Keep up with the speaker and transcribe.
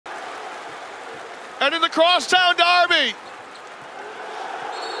And in the Crosstown Derby,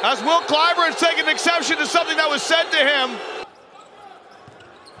 as Will Clyburn has taken exception to something that was said to him.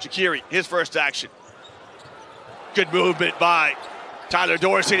 Shaqiri, his first action. Good movement by Tyler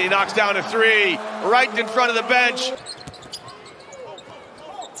Dorsey. He knocks down a three right in front of the bench.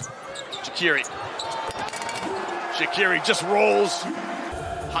 Shaqiri just rolls.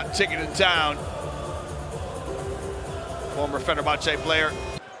 Hot ticket in town. Former Fenerbahce player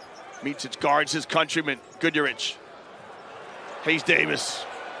meets its guards, his countryman, Guduric. Hayes Davis.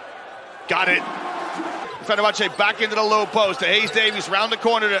 Got it. Fenerbahce back into the low post to Hayes Davis, round the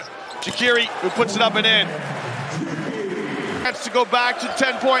corner to Shaqiri, who puts it up and in. Chance to go back to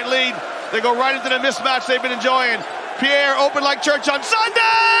 10-point lead. They go right into the mismatch they've been enjoying. Pierre open like church on Sunday!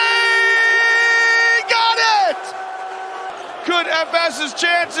 Got it! Could FS's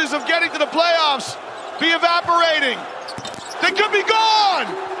chances of getting to the playoffs be evaporating? They could be gone!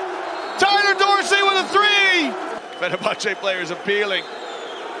 Tyler Dorsey with a three! Fenerbahce players appealing.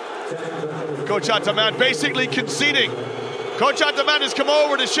 Coach Ataman basically conceding. Coach Ataman has come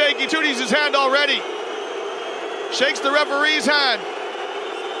over to shake Tudi's hand already. Shakes the referee's hand.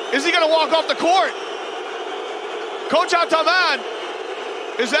 Is he going to walk off the court? Coach Ataman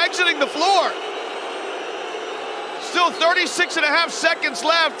is exiting the floor. Still 36.5 seconds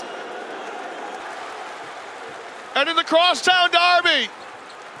left. And in the Crosstown Derby,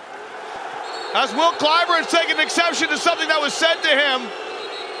 as Will Clyburn has taken exception to something that was said to him,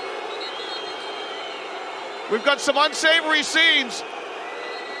 we've got some unsavory scenes.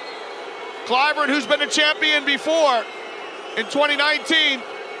 Clyburn, who's been a champion before in 2019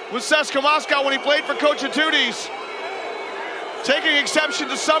 with CSKA Moscow when he played for Coach Tudi's, taking exception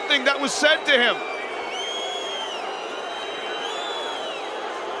to something that was said to him.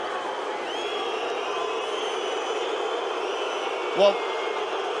 Well,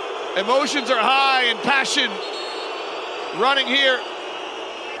 emotions are high and passion running here.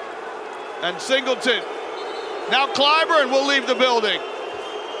 And Singleton. Now Clyburn will leave the building.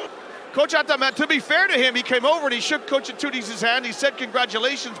 Coach Ataman, to be fair to him, he came over and he shook Coach Tudi's hand. He said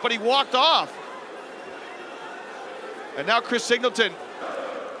congratulations, but he walked off. And now Chris Singleton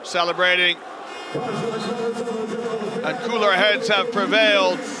celebrating. And cooler heads have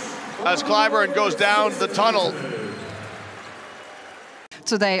prevailed as Clyburn goes down the tunnel.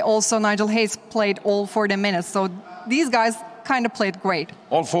 Today, also Nigel Hayes played all 40 minutes, so these guys kind of played great.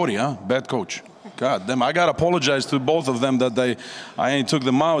 All 40, huh? Bad coach. God damn, I got to apologize to both of them that I ain't took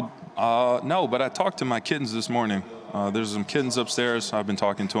them out. No, but I talked to my kittens this morning. There's some kittens upstairs. I've been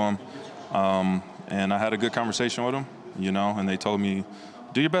talking to them. And I had a good conversation with them, you know, and they told me,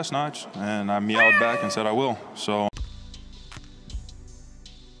 do your best, Nige. And I meowed back and said I will. So.